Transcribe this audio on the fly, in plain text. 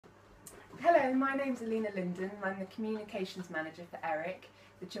Hello, my name's Alina Linden. I'm the Communications Manager for ERIC,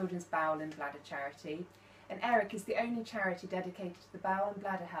 the Children's Bowel and Bladder Charity. And ERIC is the only charity dedicated to the bowel and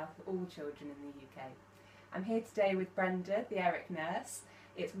bladder health for all children in the UK. I'm here today with Brenda, the ERIC nurse.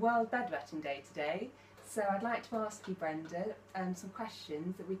 It's World Bedwetting Day today, so I'd like to ask you, Brenda, some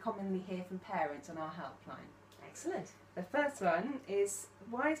questions that we commonly hear from parents on our helpline. Excellent. The first one is,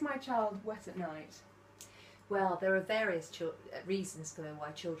 why is my child wet at night? Well, there are various reasons for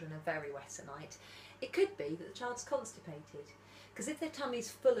why children are very wet at night. It could be that the child's constipated, because if their tummy's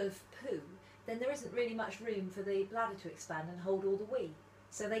full of poo, then there isn't really much room for the bladder to expand and hold all the wee.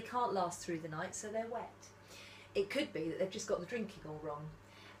 So they can't last through the night, so they're wet. It could be that they've just got the drinking all wrong.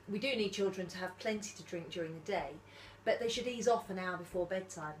 We do need children to have plenty to drink during the day, but they should ease off an hour before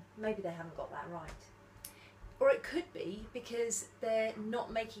bedtime. Maybe they haven't got that right. Or it could be because they're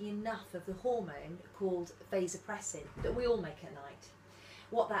not making enough of the hormone called vasopressin that we all make at night.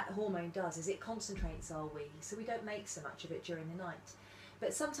 What that hormone does is it concentrates our wee, so we don't make so much of it during the night.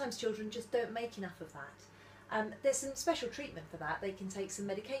 But sometimes children just don't make enough of that. There's some special treatment for that. They can take some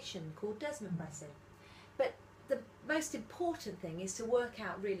medication called desmopressin. But the most important thing is to work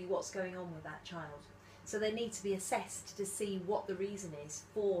out really what's going on with that child. So they need to be assessed to see what the reason is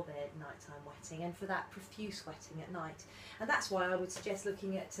for their nighttime wetting and for that profuse wetting at night. And that's why I would suggest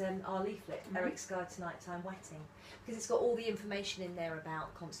looking at our leaflet, Eric's Guide to Nighttime Wetting, because it's got all the information in there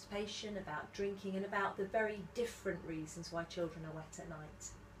about constipation, about drinking, and about the very different reasons why children are wet at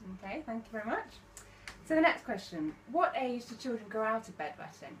night. Okay, thank you very much. So the next question, what age do children grow out of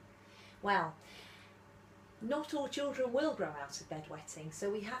bedwetting? Well, not all children will grow out of bedwetting, so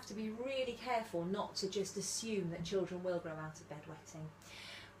we have to be really careful not to just assume that children will grow out of bedwetting.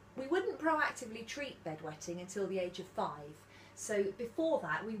 We wouldn't proactively treat bedwetting until the age of 5. So before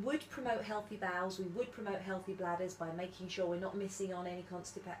that, we would promote healthy bowels, we would promote healthy bladders by making sure we're not missing on any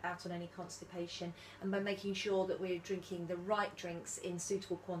out on any constipation, and by making sure that we're drinking the right drinks in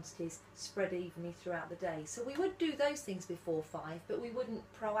suitable quantities spread evenly throughout the day. So we would do those things before 5, but we wouldn't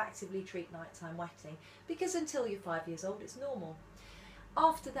proactively treat nighttime wetting, because until you're 5 years old it's normal.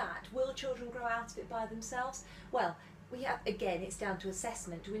 After that, will children grow out of it by themselves? Well, again, it's down to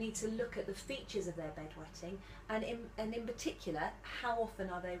assessment. We need to look at the features of their bedwetting and in particular, how often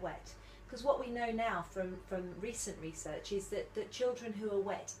are they wet? Because what we know now from recent research is that children who are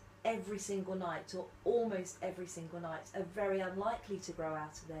wet every single night or almost every single night are very unlikely to grow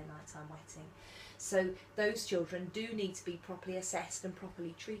out of their nighttime wetting. So those children do need to be properly assessed and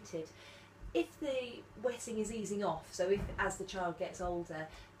properly treated. If the wetting is easing off, so if as the child gets older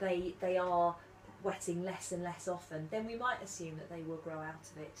they are wetting less and less often, then we might assume that they will grow out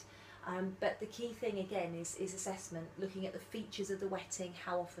of it. But the key thing again is assessment, looking at the features of the wetting,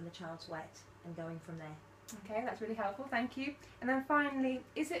 how often the child's wet, and going from there. Okay, that's really helpful, thank you. And then finally,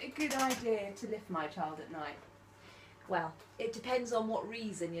 is it a good idea to lift my child at night? Well, it depends on what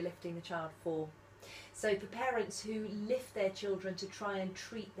reason you're lifting the child for. So for parents who lift their children to try and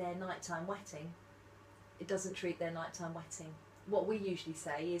treat their nighttime wetting, it doesn't treat their nighttime wetting. What we usually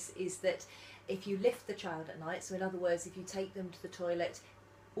say is that if you lift the child at night, so in other words, if you take them to the toilet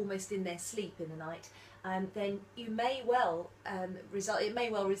almost in their sleep in the night, then it may well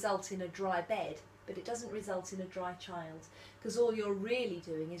result in a dry bed, but it doesn't result in a dry child, because all you're really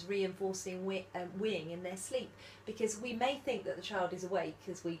doing is reinforcing weeing in their sleep. Because we may think that the child is awake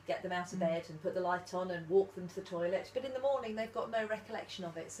as we get them out of bed and put the light on and walk them to the toilet, but in the morning they've got no recollection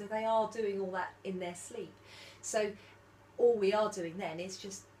of it, so they are doing all that in their sleep. So all we are doing then is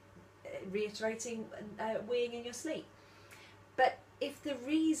just reiterating weeing in your sleep. But if the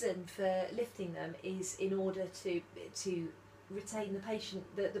reason for lifting them is in order to retain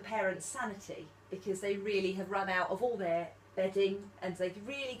the parent's sanity, because they really have run out of all their bedding and they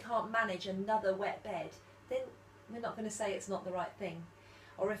really can't manage another wet bed, then we're not going to say it's not the right thing.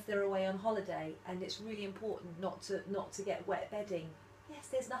 Or if they're away on holiday and it's really important not to get wet bedding, yes,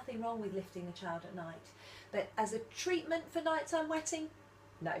 there's nothing wrong with lifting the child at night. But as a treatment for nighttime wetting,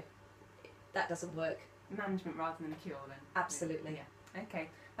 no, that doesn't work. Management rather than a cure then? Absolutely. Yeah. Okay,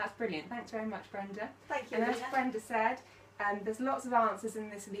 that's brilliant. Thanks very much, Brenda. Thank you. And as Brenda said, there's lots of answers in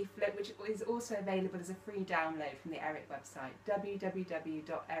this leaflet, which is also available as a free download from the ERIC website,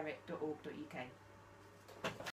 www.eric.org.uk.